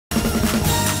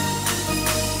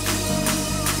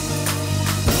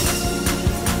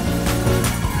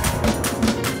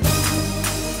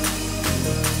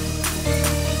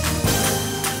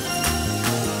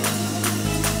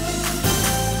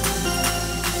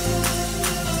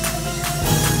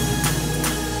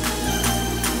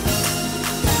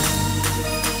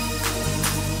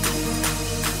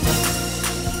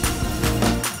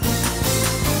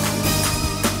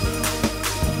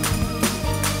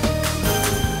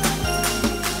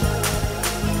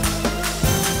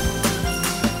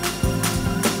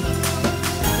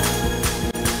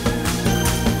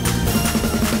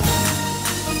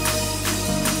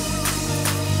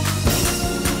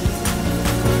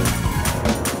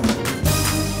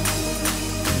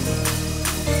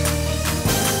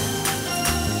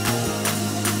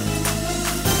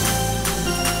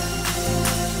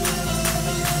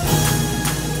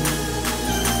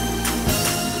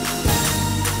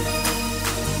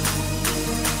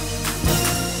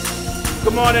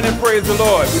Good morning and praise the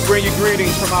Lord. We bring you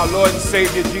greetings from our Lord and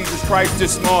Savior Jesus Christ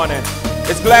this morning.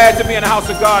 It's glad to be in the house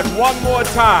of God one more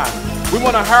time. We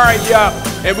want to hurry up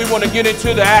and we want to get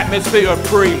into the atmosphere of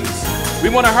praise. We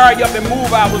want to hurry up and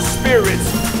move our spirits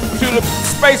to the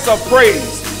space of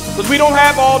praise, because we don't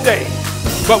have all day,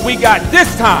 but we got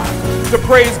this time to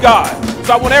praise God.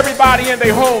 So I want everybody in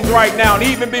their homes right now, and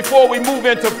even before we move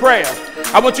into prayer,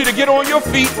 I want you to get on your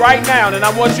feet right now, and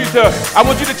I want you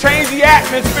to change the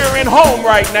atmosphere in home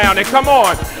right now. And come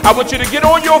on, I want you to get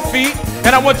on your feet,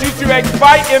 and I want you to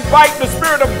invite the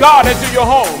Spirit of God into your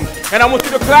home. And I want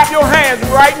you to clap your hands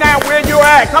right now where you're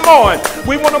at. Come on,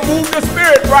 we want to move the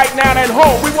Spirit right now at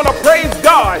home. We want to praise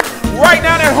God right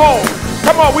now at home.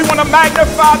 Come on, we want to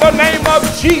magnify the name of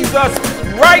Jesus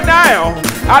right now.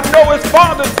 I know it's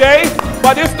Father's Day,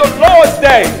 but it's the Lord's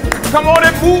Day. Come on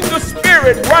and move the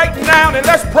Spirit right now, and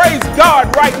let's praise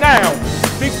God right now,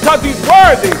 because He's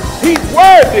worthy. He's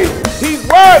worthy. He's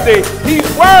worthy. He's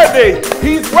worthy.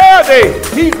 He's worthy.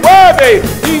 He's worthy.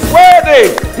 He's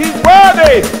worthy. He's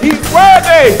worthy. He's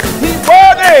worthy. He's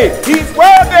worthy. He's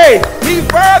worthy. He's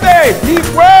worthy. He's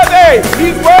worthy.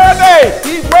 He's worthy.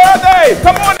 He's worthy.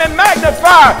 Come on and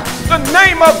magnify the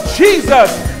name of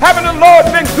Jesus. Haven't the Lord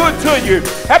been good to you?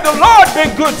 Have the Lord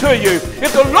been good to you?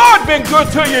 If the Lord been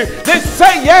good to you, then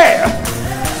say yeah.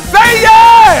 Say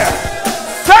yeah.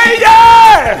 Say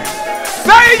yeah.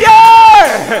 Say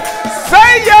yeah.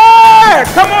 Say yeah.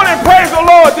 Come on and praise the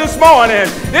Lord this morning.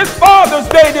 It's Father's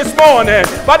Day this morning,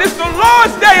 but it's the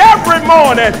Lord's Day every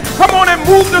morning. Come on and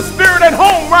move the Spirit at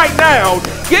home right now.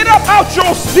 Get up out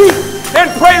your seat and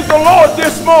praise the Lord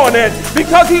this morning,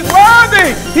 because He's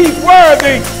worthy. He's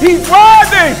worthy. He's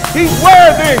worthy. He's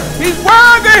worthy. He's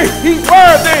worthy. He's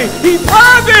worthy. He's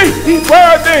worthy. He's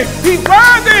worthy. He's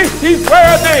worthy. He's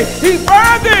worthy. He's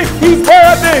worthy. He's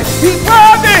worthy. He's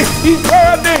worthy. He's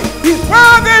worthy. He's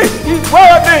worthy. He's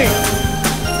worthy.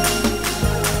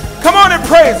 Come on and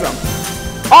praise Him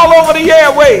all over the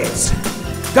airwaves.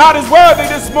 God is worthy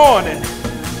this morning.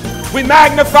 We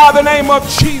magnify the name of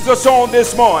Jesus on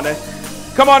this morning.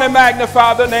 Come on and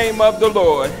magnify the name of the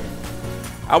Lord.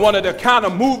 I wanted to kind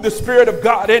of move the Spirit of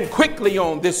God in quickly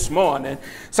on this morning.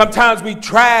 Sometimes we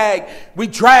drag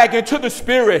into the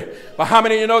Spirit. But how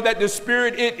many of you know that the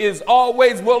Spirit, it is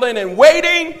always willing and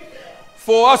waiting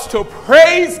for us to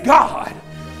praise God?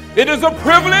 It is a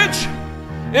privilege.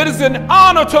 It is an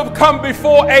honor to come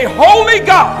before a holy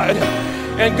God.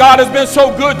 And God has been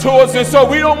so good to us, and so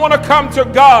we don't want to come to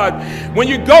God. When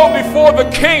you go before the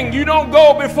King, you don't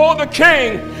go before the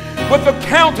King with a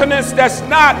countenance that's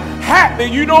not happy.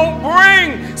 You don't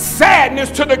bring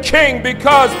sadness to the King,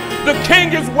 because the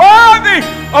King is worthy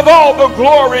of all the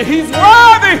glory. He's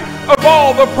worthy of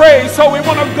all the praise. So we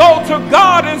want to go to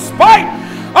God in spite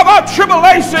of our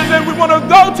tribulations, and we want to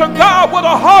go to God with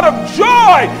a heart of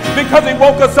joy, because He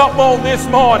woke us up on this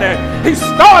morning. He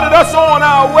started us on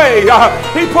our way.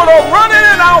 He put a running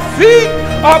in our feet,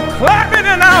 a clapping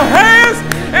in our hands,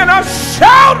 and a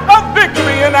shout of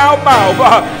victory in our mouth.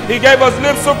 He gave us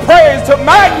lips of praise to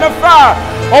magnify.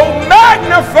 Oh,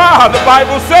 magnify, the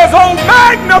Bible says, oh,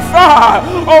 magnify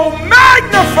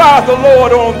the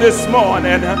Lord on this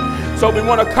morning. So we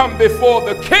want to come before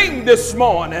the King this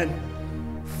morning.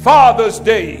 Father's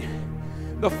Day,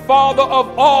 the Father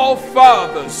of all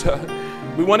fathers.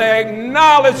 We want to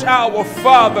acknowledge our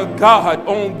Father God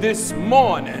on this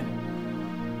morning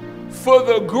for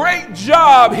the great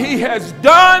job He has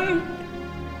done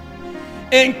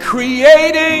in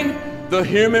creating the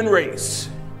human race.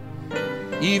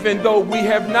 Even though we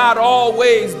have not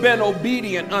always been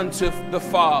obedient unto the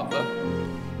Father,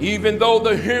 even though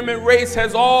the human race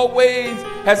has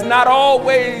not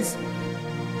always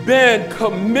been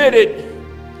committed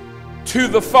to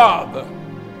the Father,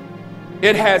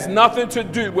 it has nothing to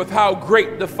do with how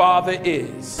great the Father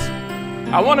is.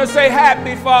 I want to say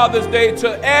happy Father's Day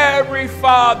to every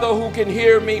father who can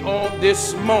hear me on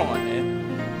this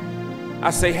morning. I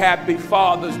say happy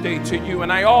Father's Day to you,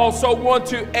 and I also want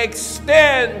to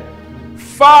extend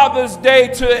Father's Day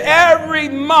to every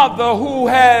mother who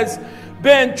has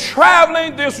been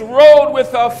traveling this road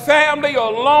with her family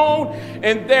alone,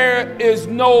 and there is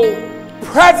no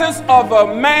presence of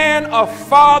a man, a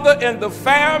father in the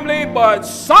family, but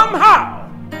somehow,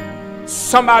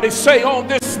 somebody say on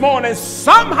this morning,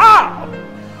 somehow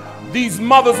these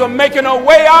mothers are making a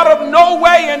way out of no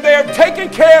way, and they're taking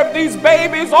care of these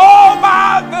babies all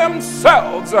by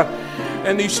themselves.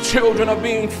 And these children are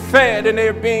being fed, and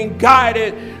they're being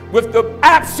guided with the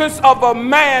absence of a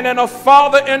man and a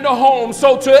father in the home.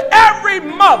 So to every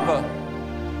mother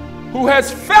who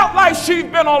has felt like she's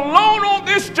been alone on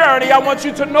this journey, I want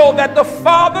you to know that the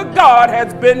Father God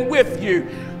has been with you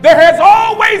There has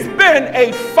always been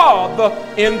a father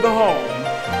in the home.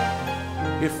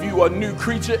 If you are a new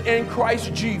creature in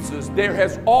Christ Jesus, there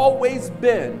has always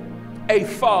been a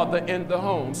father in the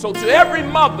home. So to every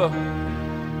mother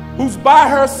who's by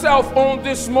herself on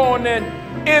this morning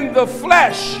in the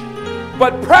flesh,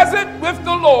 but present with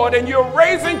the Lord, and you're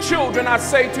raising children, I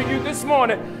say to you this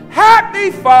morning,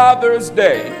 happy Father's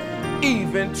Day,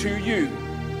 even to you.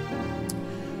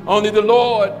 Only the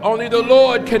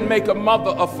Lord can make a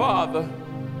mother a father.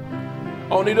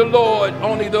 Only the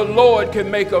Lord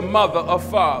can make a mother a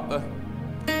father.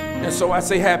 And so I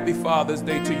say happy Father's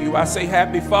Day to you. I say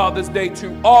happy Father's Day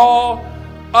to all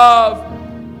of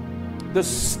the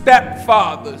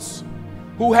stepfathers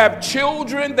who have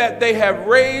children that they have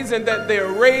raised and that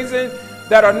they're raising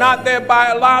that are not their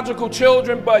biological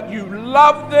children, but you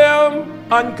love them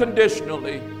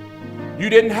unconditionally. You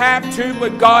didn't have to,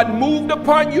 but God moved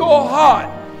upon your heart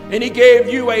and he gave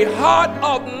you a heart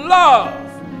of love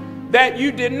that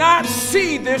you did not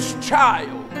see this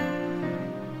child,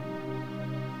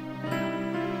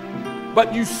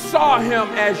 but you saw him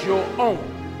as your own.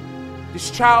 This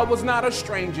child was not a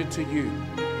stranger to you.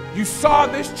 You saw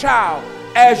this child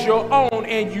as your own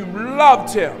and you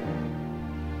loved him.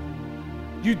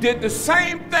 You did the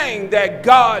same thing that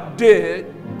God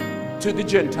did to the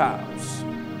Gentiles.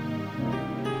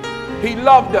 He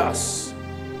loved us.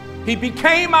 He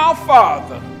became our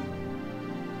Father.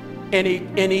 And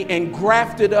he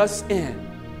engrafted us in,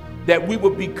 that we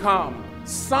would become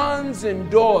sons and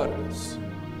daughters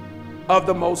of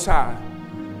the Most High.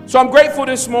 So I'm grateful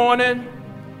this morning.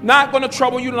 Not going to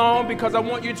trouble you long, because I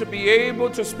want you to be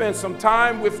able to spend some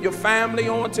time with your family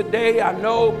on today. I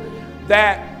know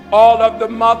that all of the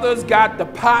mothers got the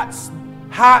pots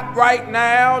hot right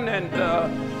now, and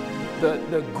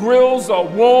the grills are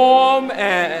warm,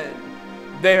 and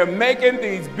they're making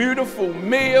these beautiful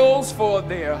meals for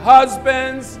their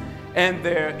husbands and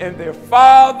their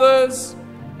fathers.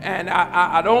 And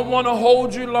I don't want to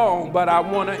hold you long, but I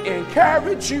want to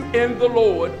encourage you in the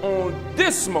Lord on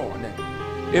this morning,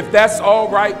 if that's all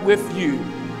right with you.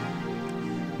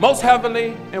 Most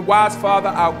heavenly and wise Father,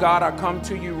 our God, I come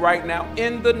to you right now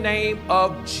in the name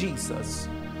of Jesus.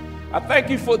 I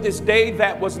thank you for this day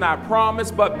that was not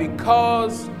promised, but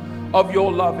because of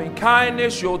your loving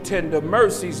kindness, your tender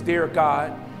mercies, dear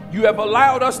God, you have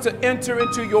allowed us to enter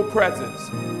into your presence.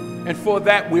 And for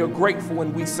that, we are grateful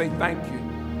and we say thank you.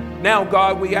 Now,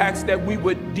 God, we ask that we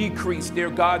would decrease, dear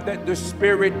God, that the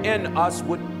Spirit in us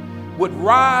would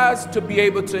rise to be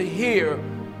able to hear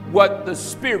what the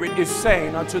Spirit is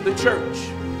saying unto the church.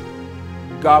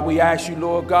 God, we ask you,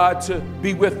 Lord God, to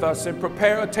be with us and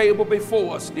prepare a table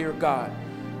before us, dear God,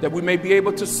 that we may be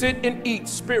able to sit and eat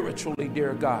spiritually,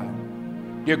 dear God.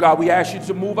 Dear God, we ask you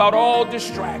to move out all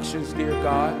distractions, dear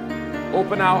God.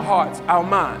 Open our hearts, our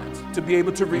minds, to be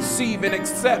able to receive and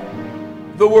accept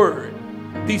the word.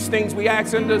 These things we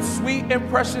ask in the sweet and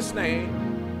precious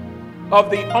name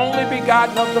of the only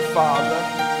begotten of the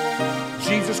Father,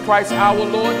 Jesus Christ our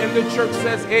Lord. And the church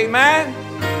says amen,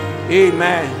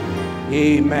 amen,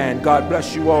 amen. God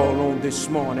bless you all on this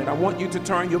morning. I want you to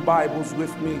turn your Bibles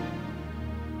with me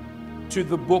to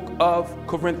the book of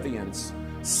Corinthians,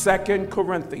 2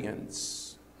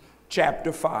 Corinthians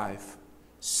chapter 5.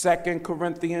 2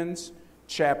 Corinthians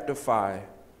chapter 5.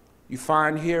 You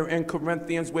find here in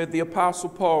Corinthians where the Apostle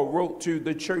Paul wrote to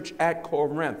the church at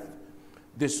Corinth.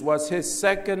 This was his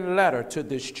second letter to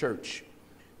this church,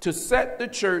 to set the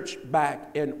church back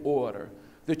in order.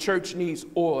 The church needs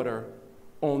order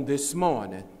on this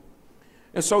morning.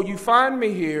 And so you find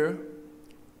me here,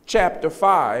 chapter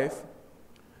 5,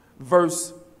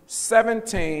 verse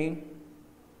 17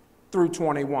 through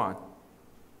 21.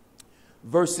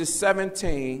 Verses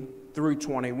 17 through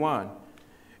 21.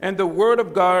 And the word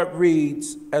of God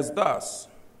reads as thus: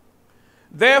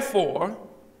 Therefore,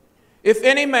 if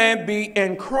any man be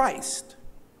in Christ,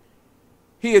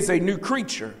 he is a new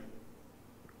creature.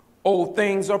 Old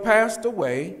things are passed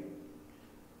away.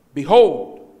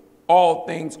 Behold, all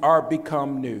things are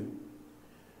become new.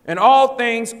 And all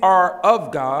things are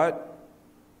of God,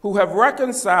 who have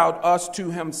reconciled us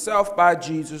to himself by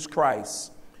Jesus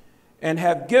Christ, and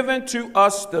have given to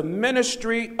us the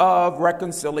ministry of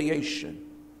reconciliation.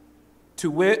 To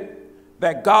wit,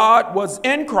 that God was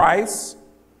in Christ,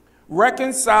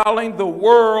 reconciling the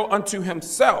world unto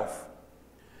himself,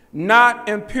 not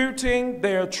imputing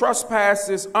their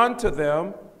trespasses unto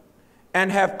them,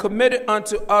 and have committed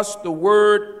unto us the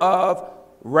word of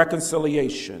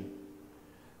reconciliation.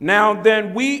 Now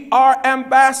then, we are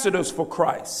ambassadors for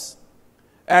Christ,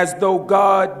 as though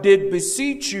God did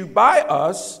beseech you by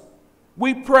us.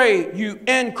 We pray you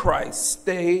in Christ,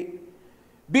 stay,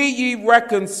 be ye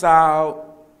reconciled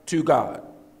to God.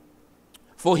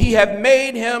 For he hath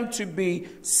made him to be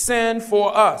sin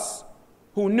for us,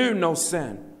 who knew no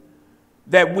sin,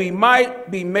 that we might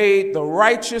be made the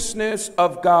righteousness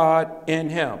of God in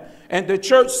him. And the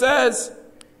church says,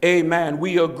 amen.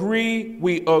 We agree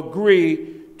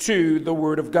to the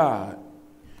word of God.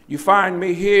 You find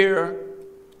me here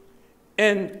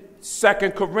in 2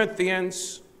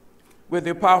 Corinthians, where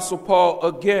the Apostle Paul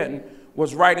again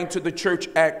was writing to the church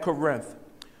at Corinth.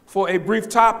 For a brief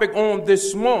topic on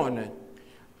this morning,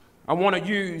 I want to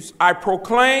use, I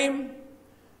proclaim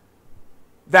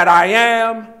that I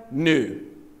am new.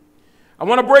 I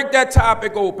want to break that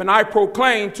topic open. I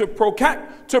proclaim, to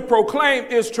proclaim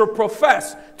is to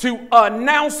profess, to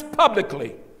announce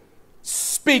publicly,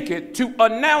 speak it, to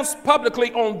announce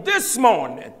publicly on this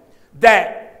morning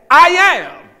that I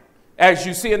am. As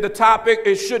you see in the topic,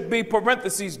 it should be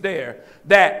parentheses there,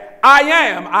 that I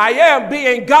am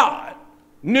being God,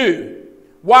 new.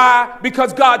 Why?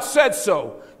 Because God said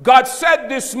so. God said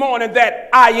this morning that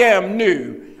I am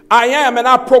new. I am, and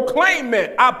I proclaim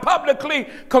it. I publicly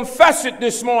confess it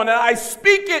this morning. I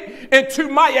speak it into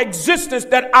my existence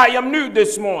that I am new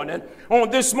this morning. On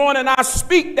this morning, I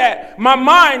speak that my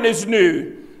mind is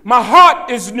new. My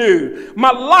heart is new. My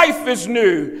life is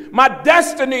new. My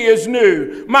destiny is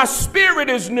new. My spirit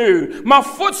is new. My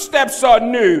footsteps are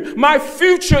new. My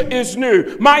future is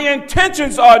new. My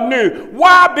intentions are new.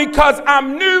 Why? Because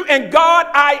I'm new in God.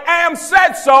 I am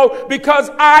said so because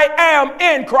I am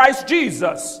in Christ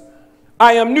Jesus.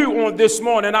 I am new on this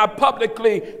morning. I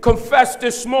publicly confess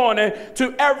this morning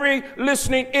to every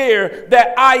listening ear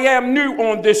that I am new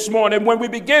on this morning. When we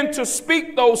begin to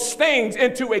speak those things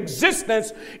into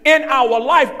existence in our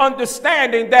life,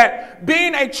 understanding that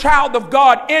being a child of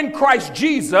God in Christ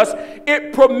Jesus,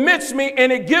 it permits me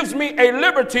and it gives me a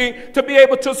liberty to be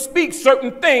able to speak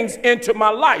certain things into my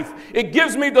life. It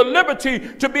gives me the liberty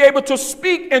to be able to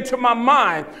speak into my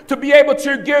mind, to be able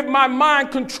to give my mind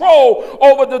control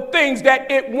over the things that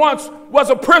it once was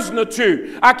a prisoner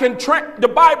to.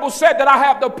 The Bible said that I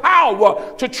have the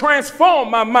power to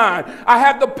transform my mind. I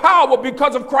have the power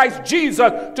because of Christ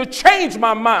Jesus to change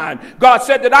my mind. God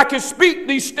said that I can speak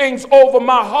these things over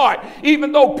my heart,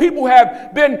 even though people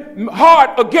have been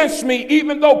hard against me,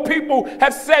 even though people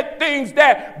have said things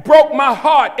that broke my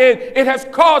heart, and it has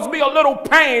caused me a little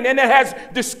pain and it has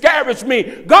discouraged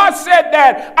me. God said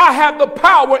that I have the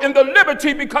power and the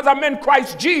liberty because I'm in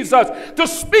Christ Jesus to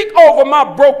speak over my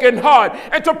broken heart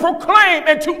and to proclaim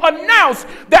and to announce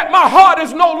that my heart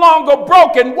is no longer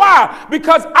broken. Why?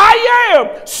 Because I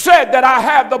am said that I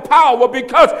have the power,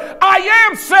 because I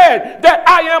am said that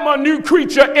I am a new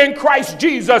creature in Christ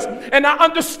Jesus. And I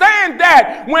understand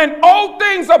that when old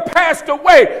things are passed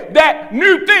away, that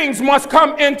new things must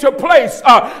come into place.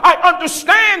 I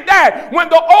understand that when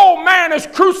the old man is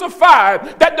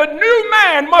crucified, that the new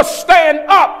man must stand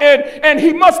up and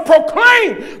he must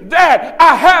proclaim that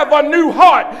I have a new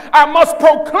heart. I must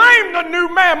proclaim, the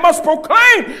new man must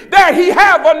proclaim that he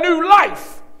have a new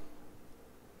life.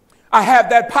 I have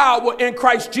that power in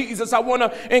Christ Jesus. I want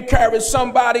to encourage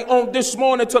somebody on this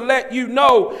morning to let you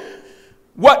know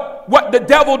what the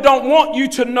devil don't want you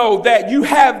to know, that you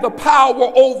have the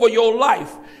power over your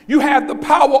life. You have the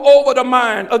power over the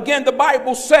mind. Again, the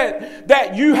Bible said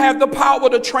that you have the power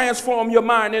to transform your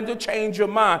mind and to change your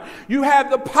mind. You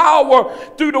have the power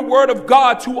through the word of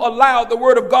God to allow the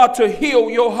word of God to heal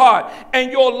your heart.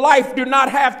 And your life do not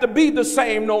have to be the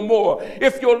same no more.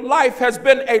 If your life has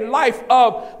been a life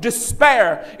of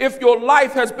despair, if your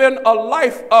life has been a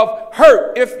life of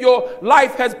hurt, if your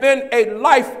life has been a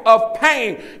life of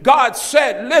pain, God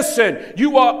said, listen,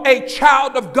 you are a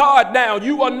child of God now.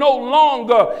 You are no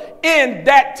longer in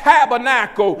that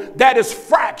tabernacle that is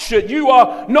fractured. You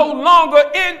are no longer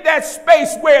in that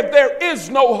space where there is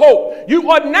no hope. You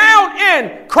are now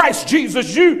in Christ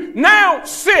Jesus. You now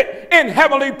sit in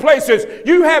heavenly places.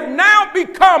 You have now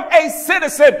become a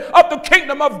citizen of the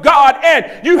kingdom of God,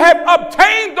 and you have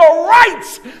obtained the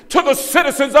rights to the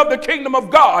citizens of the kingdom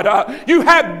of God. You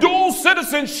have dual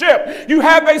citizenship. You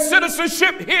have a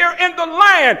citizenship here in the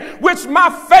land, which my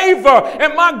favor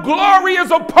and my glory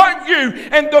is upon you,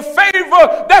 and the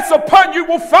favor that's upon you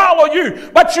will follow you.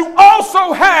 But you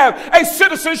also have a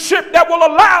citizenship that will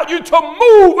allow you to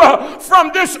move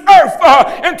from this earth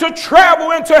and to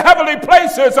travel into heavenly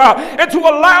places and to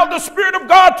allow the Spirit of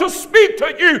God to speak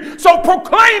to you. So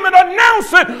proclaim and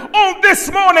announce it on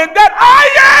this morning that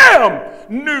I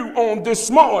am new on this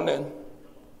morning.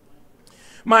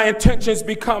 My intentions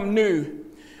become new.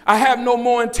 I have no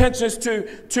more intentions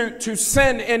to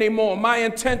sin anymore. My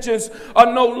intentions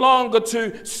are no longer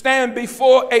to stand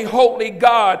before a holy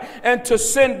God and to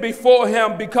sin before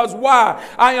him. Because why?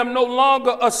 I am no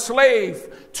longer a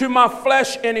slave to my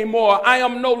flesh anymore. I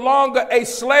am no longer a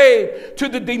slave to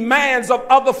the demands of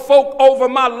other folk over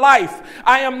my life.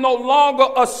 I am no longer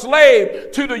a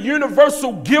slave to the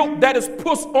universal guilt that is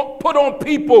put on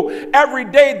people every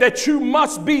day, that you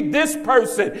must be this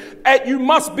person, and you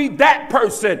must be that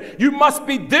person, you must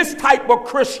be this type of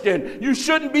Christian, you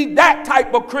shouldn't be that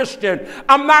type of Christian.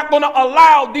 I'm not going to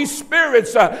allow these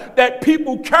spirits that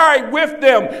people carry with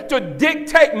them to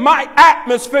dictate my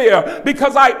atmosphere,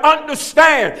 because I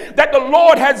understand that the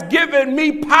Lord has given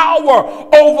me power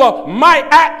over my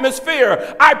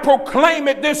atmosphere. I proclaim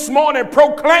it this morning.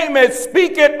 Proclaim it,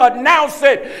 speak it, announce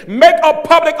it, make a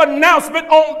public announcement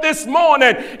on this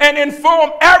morning and inform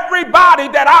everybody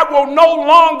that I will no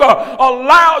longer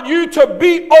allow you to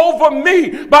be over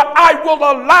me, but I will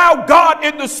allow God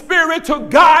in the Spirit to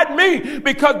guide me,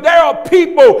 because there are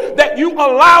people that you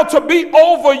allow to be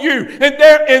over you and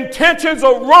their intentions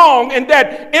are wrong, and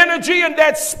that energy and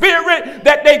that spirit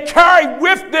that they carry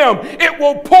with them, it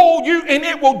will pull you and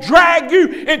it will drag you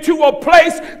into a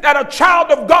place that a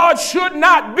child of God should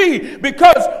not be,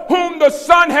 because whom the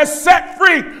Son has set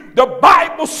free, the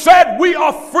Bible said we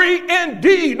are free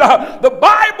indeed. The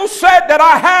Bible said that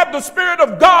I have the Spirit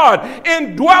of God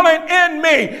indwelling in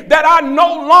me, that I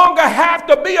no longer have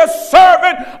to be a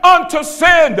servant unto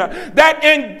sin, that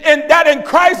in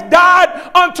Christ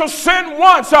died unto sin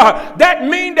once. That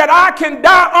means that I can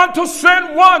die unto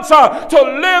sin once to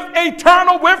live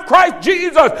eternal with Christ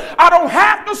Jesus. I don't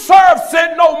have to serve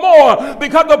sin no more,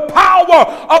 because the power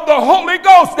of the Holy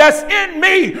Ghost that's in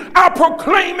me, I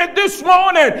proclaim it this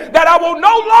morning, that I will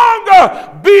no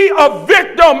longer be a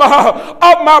victim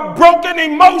of my broken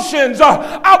emotions.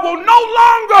 I will no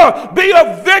longer be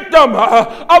a victim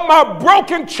of my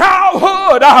broken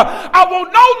childhood. I will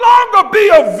no longer be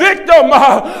a victim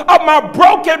of my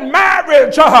broken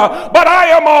marriage, but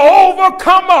I am an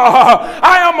overcomer.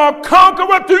 I am a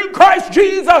conqueror through Christ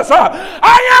Jesus.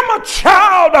 I am a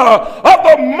child of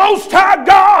the Most High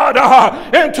God,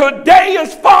 and today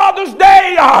is Father's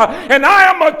Day, and I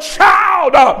am a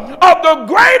child of the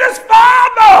greatest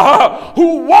Father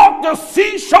who walked the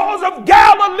seashores of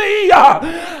Galilee.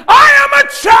 I am a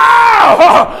child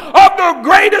of the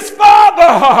greatest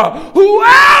Father who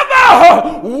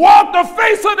ever walked the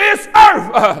face of this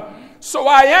earth. So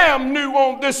I am new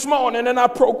on this morning, and I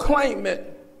proclaim it.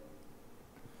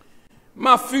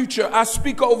 My future, I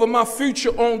speak over my future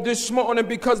on this morning,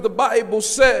 because the Bible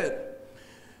said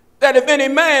that if any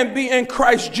man be in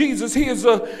Christ Jesus, he is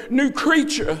a new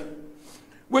creature.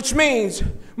 Which means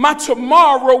my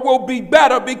tomorrow will be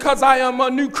better, because I am a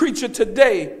new creature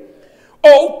today.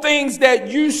 Old things that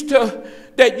used to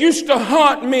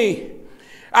haunt me,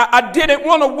 I didn't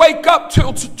want to wake up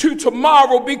to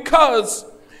tomorrow, because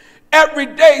every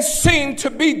day seemed to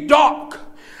be dark.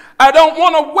 I don't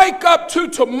want to wake up to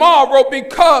tomorrow,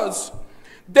 because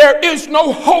there is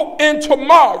no hope in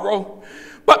tomorrow.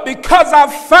 But because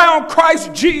I've found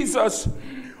Christ Jesus,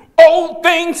 old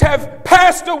things have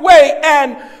passed away,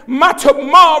 and my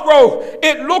tomorrow,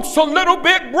 it looks a little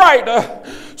bit brighter.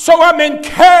 So I'm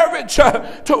encouraged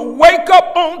to wake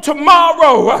up on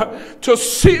tomorrow to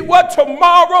see what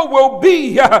tomorrow will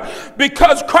be,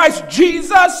 because Christ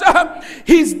Jesus,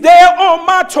 he's there on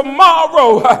my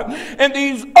tomorrow. And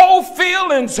these old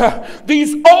feelings,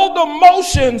 these old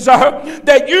emotions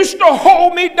that used to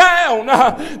hold me down,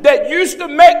 that used to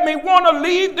make me want to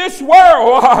leave this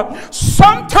world,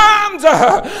 sometimes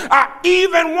I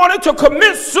even wanted to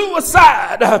commit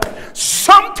suicide.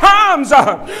 Sometimes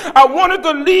I wanted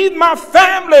to leave my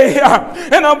family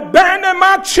and abandon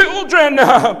my children.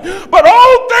 But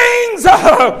all things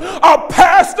are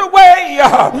passed away,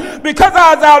 because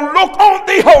as I look on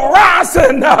the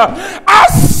horizon, I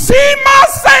see my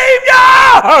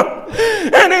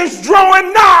Savior, and he's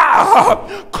drawing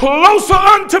nigh, closer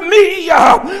unto me.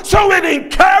 So it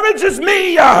encourages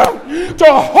me to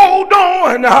hold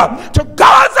on to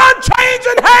God's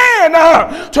unchanging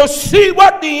hand to see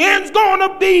what the end's going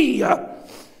to be.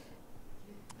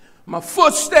 My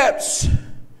footsteps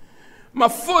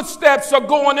are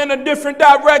going in a different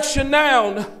direction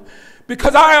now,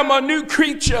 because I am a new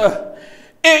creature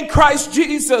in Christ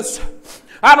Jesus.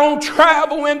 I don't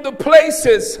travel in the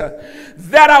places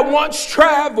that I once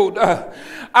traveled.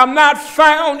 I'm not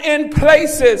found in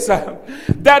places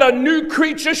that a new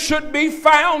creature should be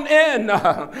found in.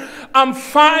 I'm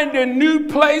finding new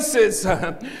places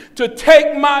to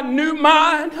take my new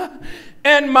mind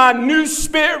and my new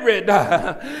spirit.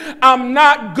 I'm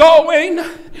not going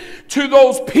to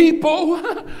those people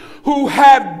who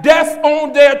have death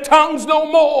on their tongues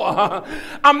no more.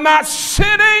 I'm not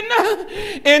sitting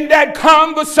in that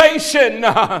conversation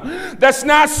that's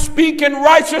not speaking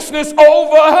righteousness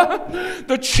over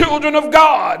the children of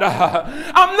God.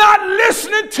 I'm not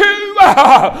listening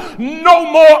to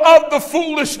no more of the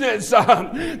foolishness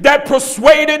that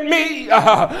persuaded me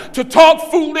to talk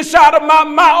foolish out of my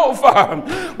mouth.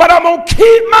 But I'm going to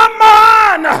keep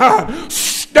my mind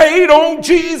stayed on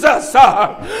Jesus.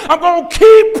 I'm going to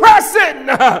keep pressing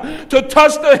to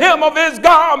touch the hem of his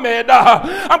garment.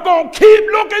 I'm going to keep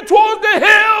looking towards the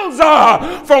hills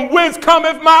from whence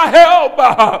cometh my help.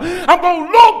 I'm going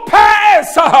to look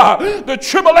past the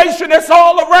tribulation that's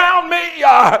all around me.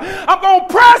 I'm going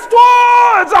to press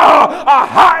towards a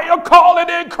higher calling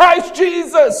in Christ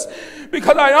Jesus,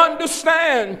 because I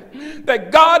understand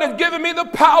that God has given me the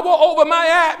power over my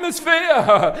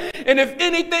atmosphere. And if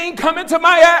anything come into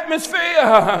my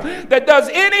atmosphere that does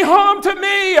any harm to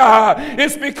me,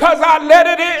 it's because I let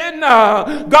it in.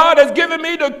 God has given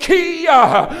me the key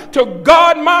to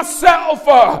guard myself,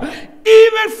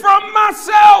 even from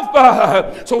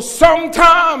myself. So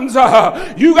sometimes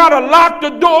you got to lock the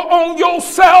door on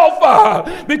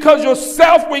yourself, because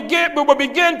yourself will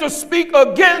begin to speak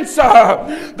against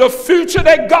the future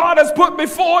that God has put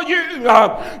before you.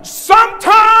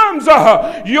 Sometimes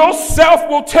yourself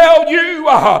will tell you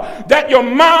that your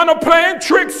mind are playing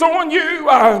tricks on you.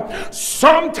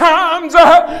 Sometimes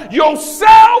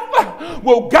yourself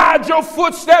will guide your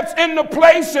footsteps into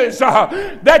places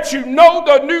that you know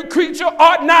the new creature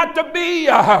ought not to be.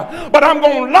 But I'm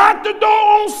going to lock the door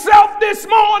on self this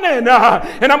morning,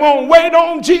 and I'm going to wait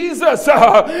on Jesus.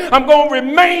 I'm going to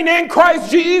remain in Christ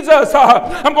Jesus.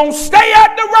 I'm going to stay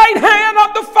at the right hand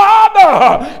of the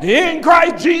Father in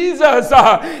Christ Jesus,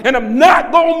 and I'm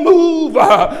not going to move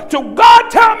till God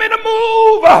tell me to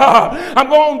move. I'm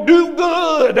going to do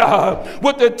good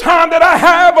with the time that I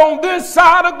have on this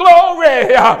side of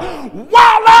glory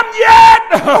while I'm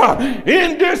yet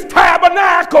in this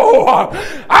tabernacle.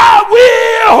 I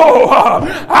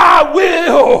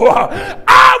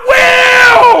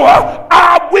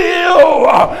will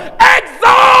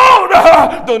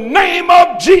exalt the name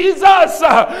of Jesus,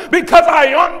 because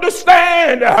I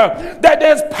understand that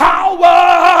there's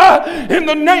power in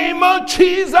the name of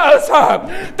Jesus.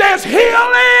 There's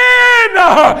healing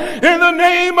in the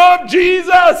name of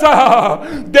Jesus.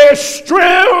 There's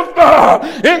strength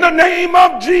in the name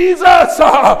of Jesus.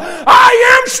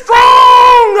 I am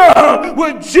strong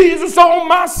with Jesus on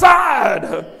my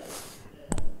side.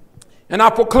 And I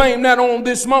proclaim that on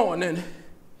this morning.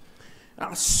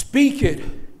 I speak it.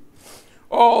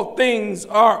 All things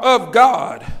are of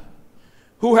God,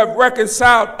 who have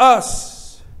reconciled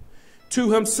us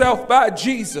to himself by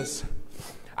Jesus.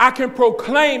 I can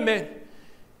proclaim it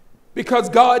because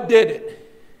God did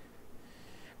it.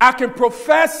 I can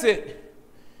profess it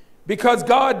because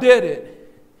God did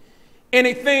it.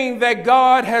 Anything that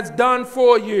God has done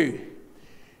for you,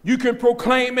 you can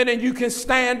proclaim it and you can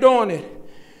stand on it,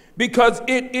 because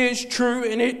it is true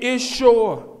and it is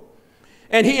sure.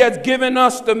 And he has given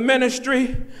us the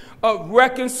ministry of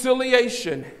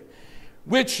reconciliation,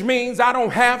 which means I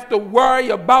don't have to worry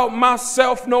about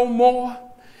myself no more.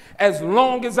 As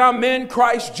long as I'm in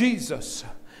Christ Jesus,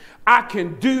 I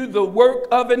can do the work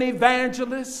of an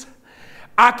evangelist.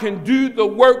 I can do the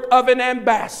work of an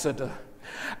ambassador.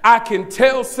 I can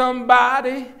tell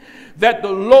somebody that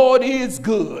the Lord is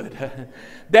good,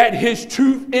 that his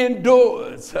truth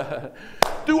endures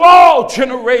through all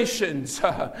generations.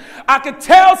 I can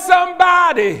tell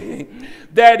somebody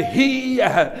that he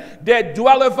that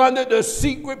dwelleth under the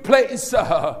secret place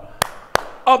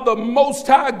of the Most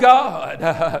High God.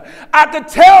 I could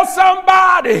tell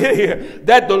somebody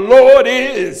that the Lord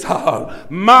is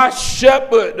my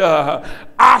shepherd.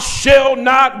 I shall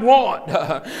not want.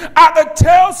 I could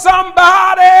tell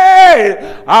somebody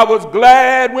I was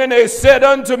glad when they said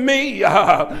unto me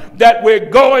that we're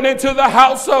going into the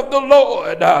house of the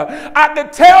Lord. I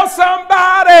could tell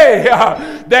somebody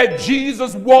that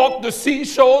Jesus walked the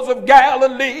seashores of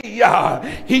Galilee.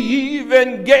 He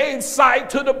even gave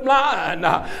sight to the blind.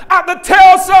 I could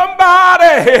tell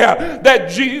somebody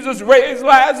that Jesus raised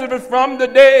Lazarus from the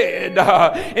dead.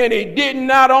 And he did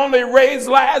not only raise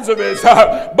Lazarus,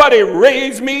 but he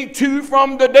raised me too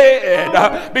from the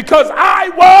dead. Because I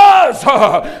was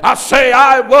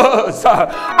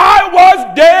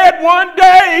dead one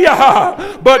day,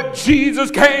 but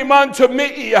Jesus came unto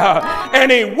me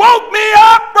and he woke me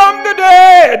up from the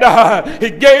dead. He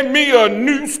gave me a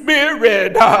new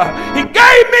spirit. He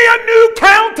gave me a new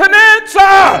countenance.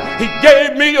 He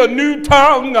gave me a new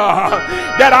tongue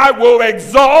that I will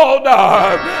exalt.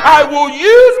 I will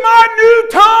use my new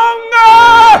tongue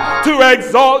to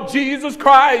exalt Jesus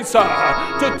Christ,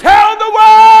 to tell the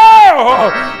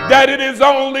world that it is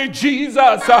only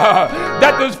Jesus,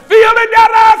 that this feeling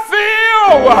that I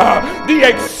feel, the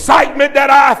excitement that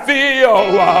I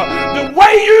feel, the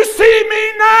way you see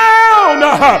me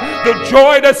now, the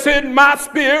joy that's in my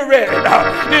spirit,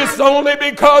 is only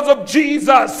because of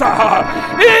Jesus.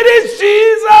 It is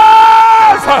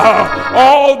Jesus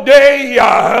all day.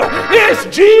 It's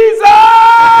Jesus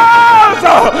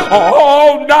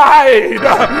all night.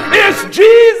 It's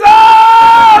Jesus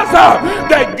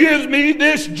that gives me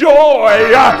this joy.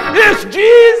 It's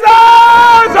Jesus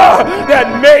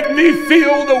that makes me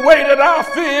feel the way that I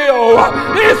feel.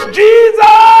 It's Jesus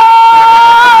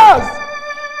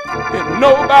and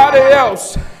nobody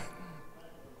else.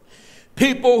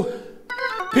 People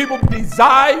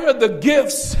desire the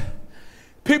gifts.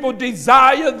 People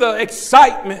desire the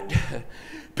excitement.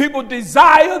 People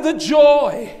desire the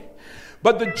joy.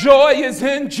 But the joy is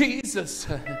in Jesus.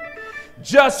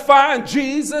 Just find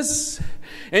Jesus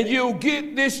and you'll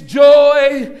get this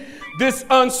joy, this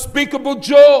unspeakable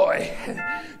joy.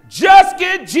 Just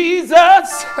get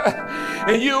Jesus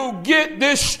and you'll get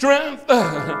this strength,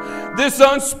 this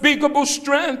unspeakable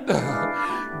strength.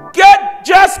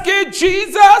 Just get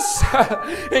Jesus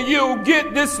and you'll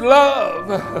get this love,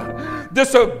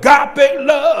 this agape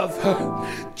love.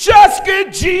 Just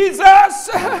get Jesus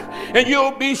and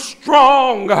you'll be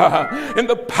strong in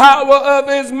the power of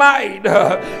his might.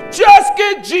 Just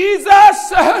get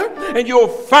Jesus and you'll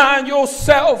find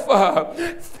yourself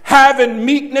having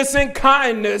meekness and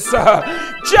kindness.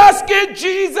 Just get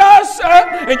Jesus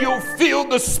and you'll feel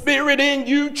the spirit in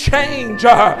you change.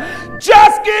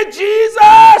 Just get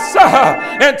Jesus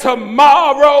and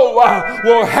tomorrow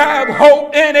will have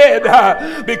hope in it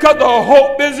because the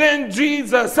hope is in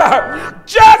Jesus.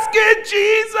 Just get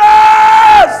Jesus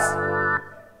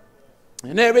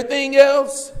and everything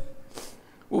else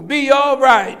will be all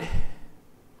right.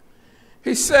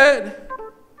 He said,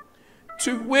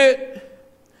 to wit,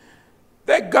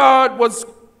 that God was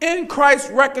in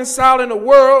Christ reconciling the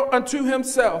world unto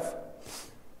himself,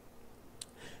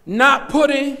 not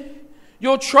putting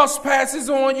your trespasses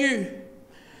on you.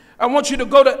 I want you to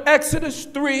go to Exodus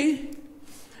 3,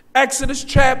 Exodus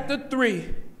chapter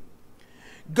 3.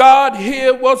 God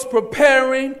here was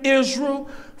preparing Israel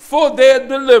for their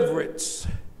deliverance.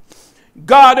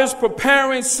 God is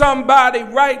preparing somebody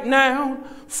right now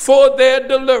for their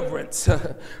deliverance.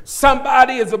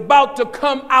 Somebody is about to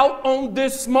come out on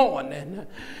this morning.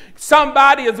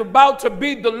 Somebody is about to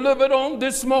be delivered on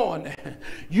this morning.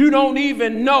 You don't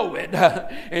even know it,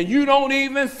 and you don't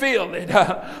even feel it,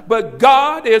 but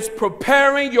God is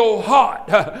preparing your heart.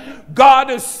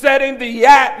 God is setting the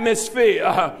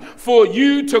atmosphere for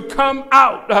you to come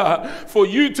out, for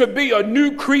you to be a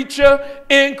new creature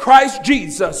in Christ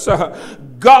Jesus.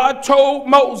 God told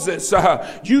Moses,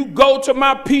 you go to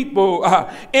my people.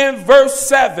 In verse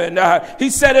 7, he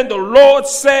said, and the Lord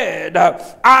said,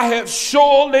 I have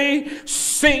surely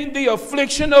seen the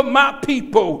affliction of my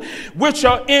people which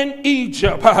are in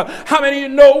Egypt. How many of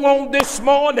you know on this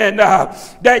morning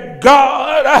that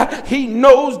God, he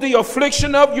knows the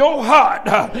affliction of your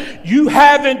heart? You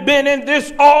haven't been in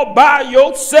this all by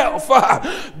yourself.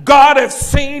 God has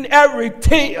seen every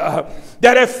tear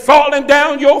that have fallen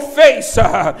down your face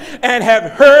and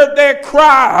have heard their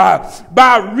cry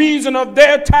by reason of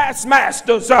their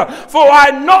taskmasters. For I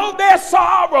know their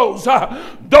sorrows.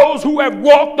 Those who have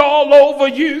walked all over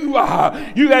you,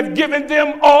 you have given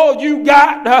them all you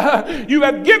got. You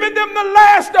have given them the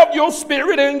last of your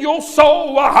spirit and your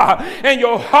soul, and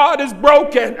your heart is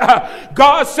broken.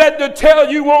 God said to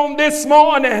tell you on this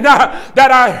morning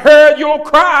that I heard your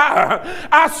cry.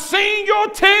 I seen your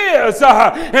tears,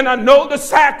 and I know the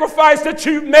sacrifice that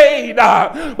you made,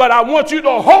 but I want you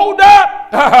to hold up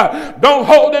Don't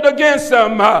hold it against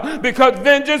them because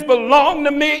vengeance belongs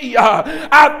to me.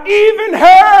 I've even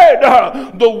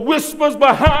heard the whispers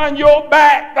behind your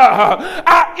back.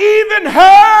 I even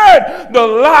heard the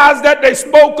lies that they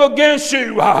spoke against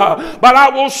you. But I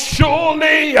will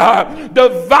surely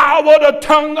devour the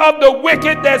tongue of the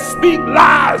wicked that speak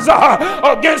lies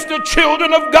against the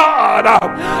children of God.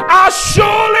 I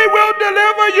surely will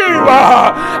deliver you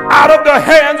out of the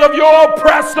hands of your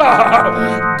oppressor.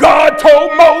 God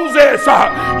told Moses,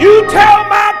 you tell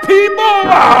my people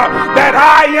that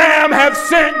I have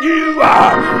sent you,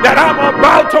 that I'm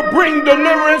about to bring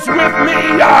deliverance with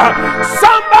me.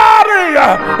 Somebody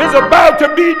is about to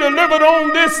be delivered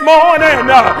on this morning.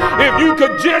 If you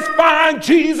could just find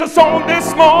Jesus on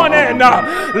this morning,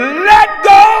 let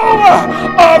go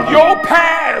of your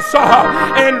past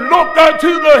and look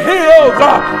unto the hills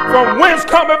from whence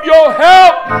cometh your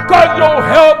help, because your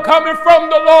help coming from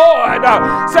the Lord.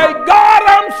 Say, God,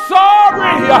 I'm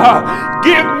sorry.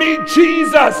 Give me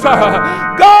Jesus.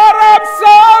 God, I'm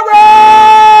sorry.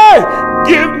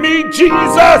 Give me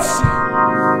Jesus.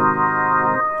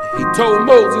 He told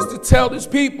Moses to tell his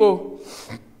people,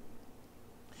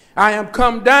 I am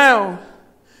come down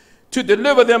to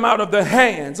deliver them out of the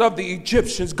hands of the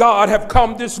Egyptians. God have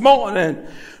come this morning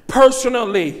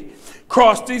personally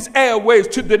crossed these airways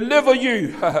to deliver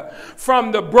you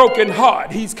from the broken heart.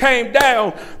 He's came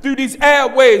down through these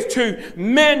airways to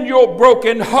mend your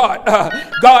broken heart.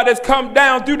 God has come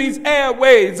down through these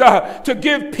airways to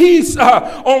give peace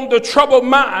on the troubled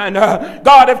mind.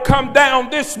 God has come down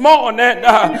this morning.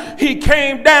 He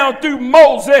came down through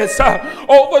Moses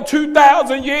over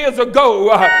 2,000 years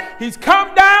ago. He's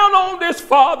come down on this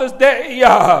Father's Day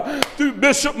through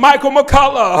Bishop Michael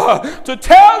McCullough to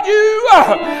tell you,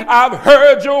 I've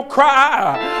heard your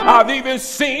cry. I've even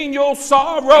seen your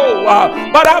sorrow.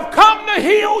 But I've come to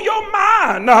heal your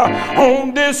mind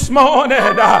on this morning.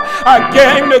 I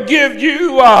came to give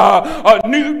you a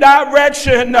new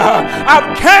direction.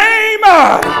 I came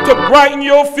to brighten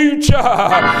your future.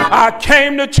 I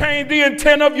came to change the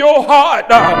intent of your heart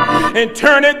and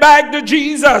turn it back to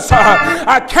Jesus.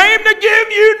 I came to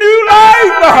give you new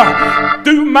life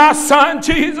through my Son,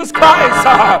 Jesus Christ.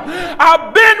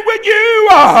 I've been with you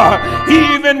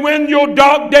even when your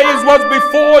dark days was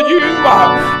before you.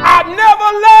 I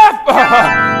never left.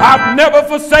 I've never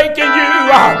forsaken you.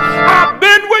 I've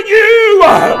been with you.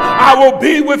 I will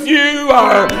be with you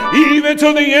even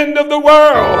to the end of the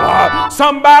world.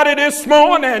 Somebody this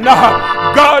morning,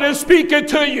 God is speaking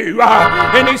to you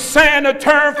and he's saying to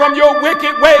turn from your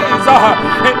wicked ways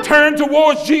and turn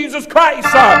towards Jesus Christ,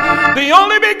 the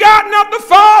only begotten of the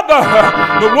Father,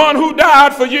 the one who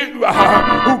died for you,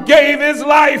 who gave his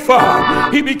life.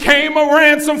 He became a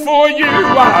ransom for you.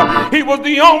 He was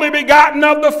the only begotten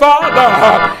of the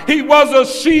Father. He was a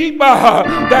sheep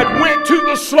that went to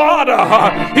the slaughter.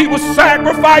 He was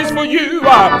sacrificed for you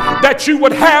that you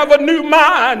would have a new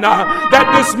mind,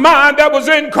 that this mind that was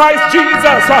in Christ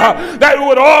Jesus, that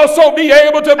would also be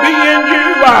able to be in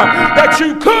you, that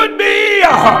you could be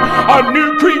a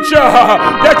new creature,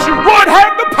 that you would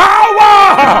have the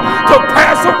power to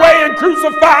pass away and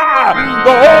crucify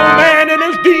the old man and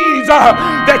his deeds,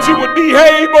 that you would be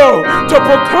able to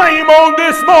proclaim on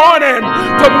this morning,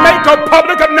 to make a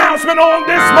public announcement on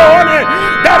this morning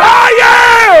that I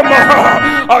am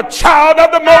a child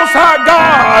of the Most High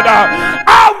God.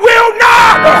 I will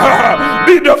not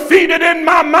be defeated in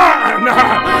my mind.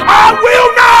 I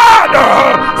will not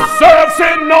serve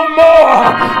sin no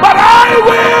more, but I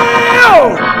will.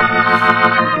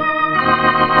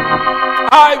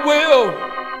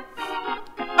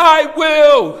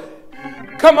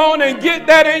 Come on and get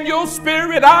that in your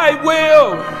spirit. I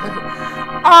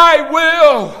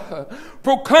will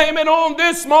proclaim it on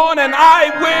this morning.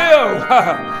 I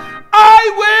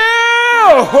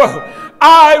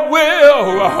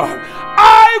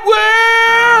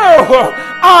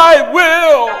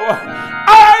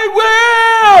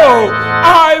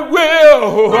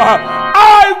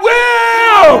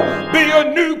will be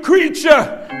a new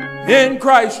creature in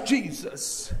Christ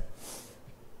Jesus.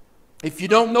 If you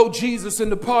don't know Jesus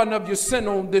and the pardon of your sin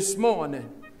on this morning,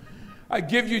 I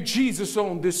give you Jesus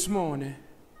on this morning.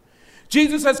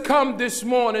 Jesus has come this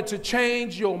morning to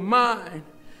change your mind,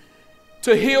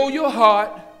 to heal your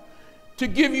heart, to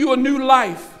give you a new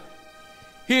life.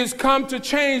 He has come to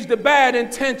change the bad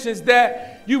intentions,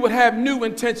 that you would have new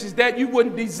intentions, that you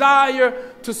wouldn't desire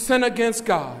to sin against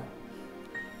God.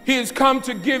 He has come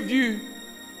to give you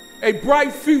a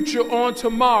bright future on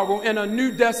tomorrow and a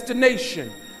new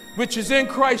destination, which is in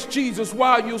Christ Jesus,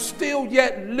 while you're still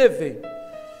yet living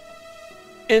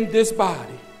in this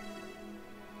body.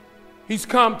 He's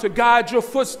come to guide your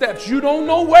footsteps. You don't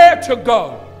know where to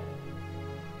go.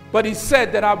 But he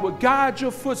said that I would guide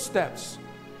your footsteps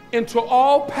into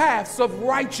all paths of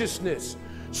righteousness.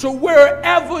 So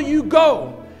wherever you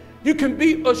go, you can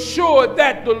be assured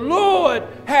that the Lord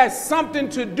has something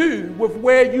to do with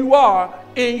where you are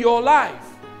in your life.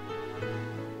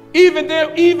 Even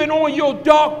on your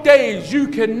dark days, you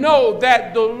can know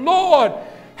that the Lord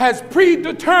has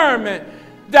predetermined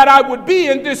that I would be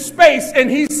in this space. And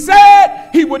he said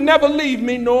he would never leave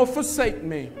me nor forsake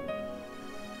me.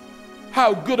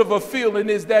 How good of a feeling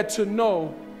is that to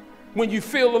know when you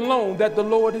feel alone that the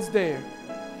Lord is there,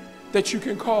 that you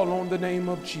can call on the name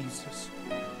of Jesus.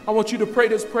 I want you to pray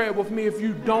this prayer with me if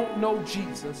you don't know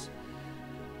Jesus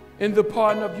in the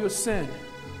pardon of your sin.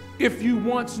 If you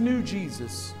once knew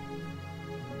Jesus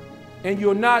and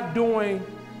you're not doing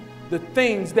the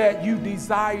things that you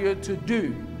desire to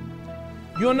do,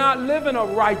 you're not living a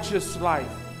righteous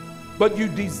life, but you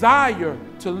desire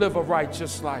to live a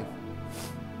righteous life.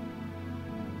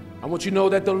 I want you to know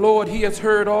that the Lord, he has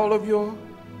heard all of your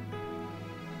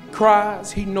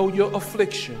cries. He knows your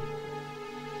affliction.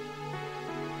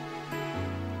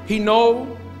 He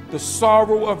knows the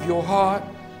sorrow of your heart.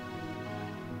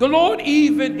 The Lord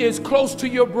even is close to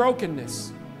your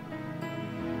brokenness.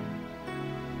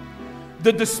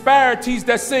 The disparities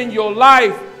that's in your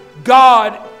life,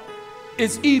 God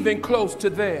is even close to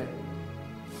there.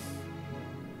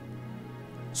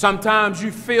 Sometimes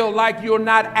you feel like you're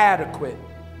not adequate.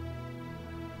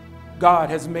 God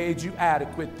has made you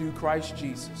adequate through Christ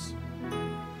Jesus.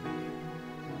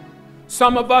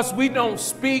 Some of us, we don't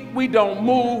speak, we don't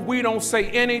move, we don't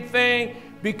say anything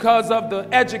because of the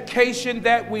education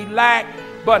that we lack.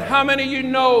 But how many of you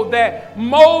know that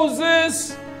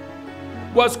Moses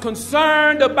was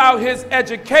concerned about his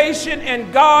education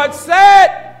and God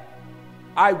said,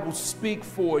 I will speak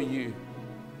for you.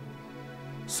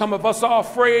 Some of us are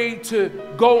afraid to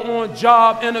go on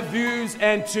job interviews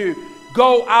and to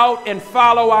go out and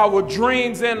follow our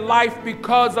dreams in life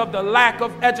because of the lack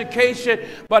of education.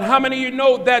 But how many of you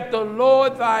know that the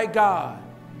Lord thy God,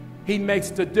 he makes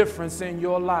the difference in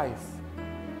your life?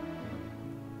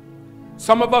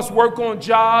 Some of us work on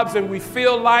jobs and we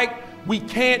feel like we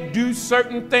can't do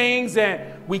certain things and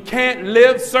we can't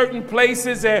live certain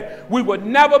places and we would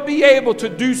never be able to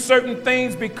do certain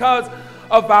things because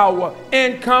of our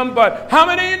income. But how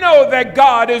many of you know that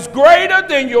God is greater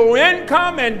than your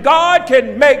income and God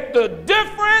can make the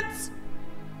difference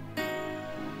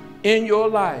in your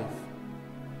life?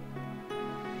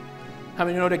 How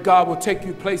many of you know that God will take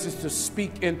you places to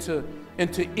speak into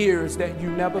ears that you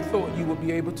never thought you would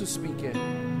be able to speak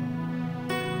in?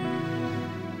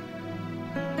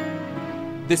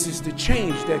 This is the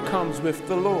change that comes with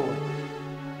the Lord.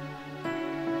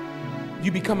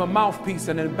 You become a mouthpiece,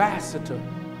 an ambassador.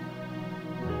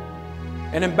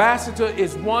 An ambassador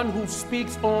is one who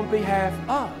speaks on behalf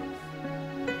of.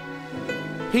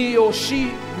 He or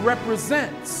she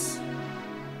represents.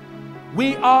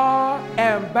 We are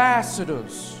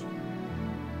ambassadors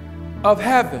of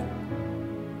heaven.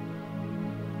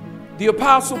 The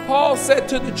Apostle Paul said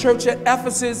to the church at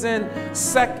Ephesus in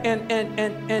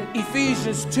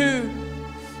Ephesians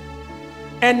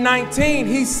 2:19,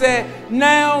 he said,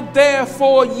 now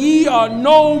therefore ye are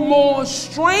no more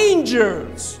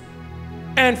strangers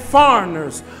and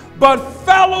foreigners, but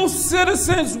fellow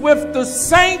citizens with the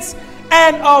saints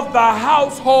and of the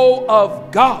household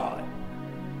of God.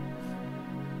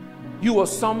 You are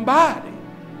somebody.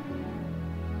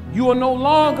 You are no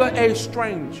longer a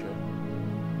stranger.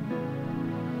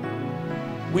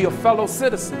 We are fellow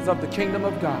citizens of the kingdom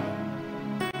of God.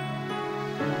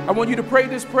 I want you to pray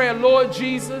this prayer. Lord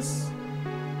Jesus,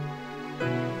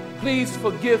 please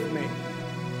forgive me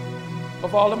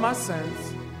of all of my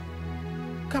sins.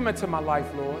 Come into my life,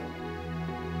 Lord,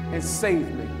 and save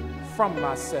me from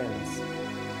my sins.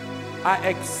 I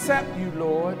accept you,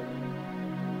 Lord,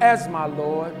 as my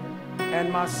Lord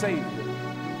and my Savior.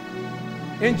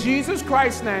 In Jesus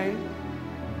Christ's name,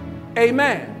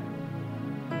 amen.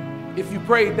 If you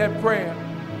prayed that prayer,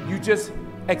 you just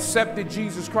accepted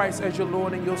Jesus Christ as your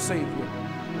Lord and your Savior.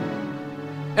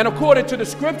 And according to the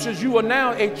scriptures, you are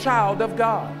now a child of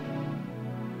God.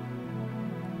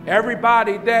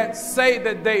 Everybody that say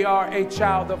that they are a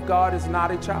child of God is not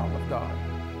a child of God.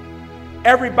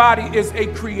 Everybody is a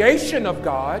creation of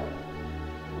God.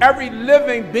 Every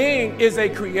living being is a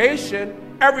creation.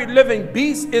 Every living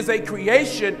beast is a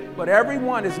creation, but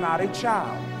everyone is not a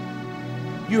child.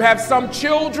 You have some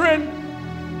children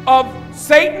of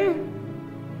Satan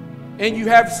and you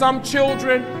have some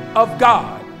children of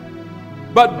God.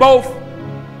 But both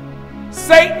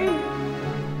Satan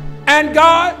and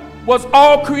God was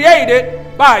all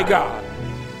created by God.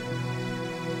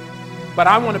 But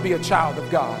I want to be a child of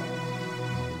God.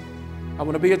 I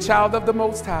want to be a child of the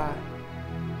Most High.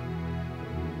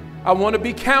 I want to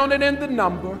be counted in the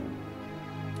number.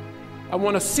 I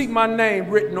want to see my name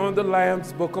written on the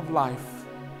Lamb's Book of Life.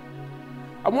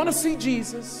 I want to see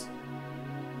Jesus.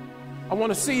 I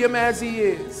want to see him as he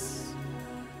is.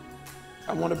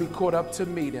 I want to be caught up to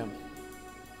meet him.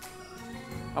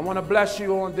 I want to bless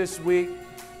you on this week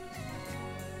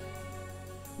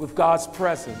with God's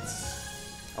presence.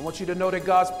 I want you to know that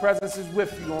God's presence is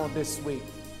with you on this week.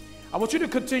 I want you to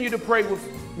continue to pray with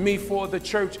me for the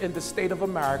church in the state of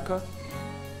America.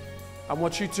 I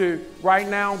want you to right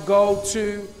now go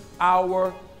to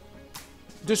our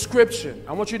description.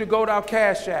 I want you to go to our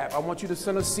Cash App. I want you to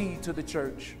send a seed to the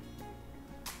church.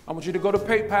 I want you to go to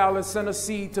PayPal and send a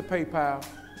seed to PayPal.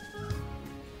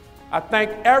 I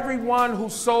thank everyone who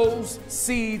sows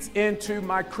seeds into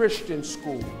my Christian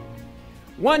school.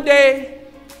 One day,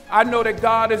 I know that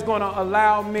God is going to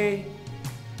allow me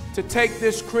to take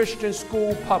this Christian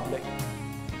school public.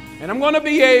 And I'm going to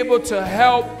be able to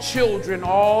help children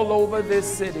all over this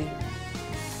city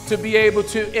to be able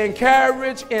to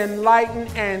encourage, enlighten,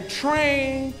 and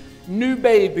train new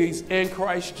babies in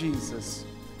Christ Jesus.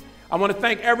 I want to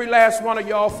thank every last one of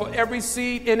y'all for every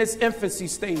seed in its infancy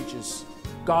stages.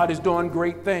 God is doing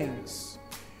great things.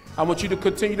 I want you to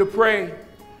continue to pray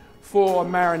for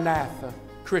Maranatha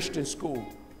Christian School.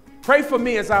 Pray for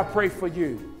me as I pray for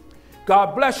you.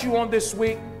 God bless you on this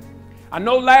week. I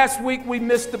know last week we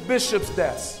missed the bishop's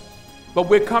desk, but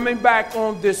we're coming back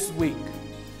on this week.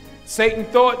 Satan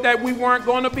thought that we weren't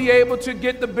going to be able to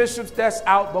get the bishop's desk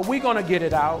out, but we're going to get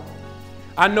it out.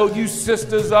 I know you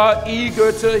sisters are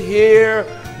eager to hear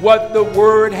what the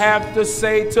word have to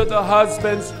say to the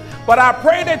husbands, but I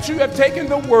pray that you have taken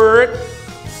the word,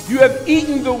 you have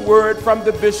eaten the word from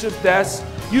the bishop's desk,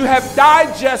 you have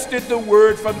digested the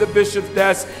word from the bishop's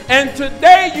desk, and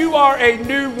today you are a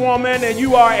new woman and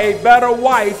you are a better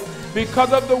wife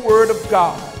because of the word of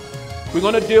God. We're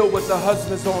going to deal with the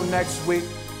husbands on next week.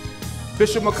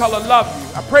 Bishop McCullough, love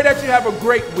you. I pray that you have a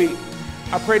great week.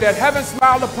 I pray that heaven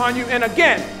smile upon you. And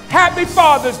again, happy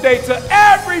Father's Day to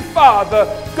every father.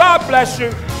 God bless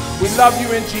you. We love you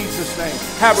in Jesus' name.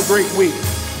 Have a great week.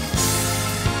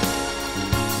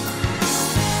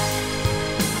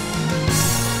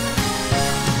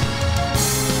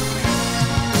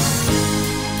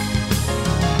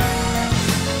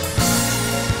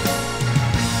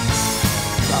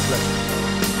 God bless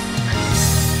you.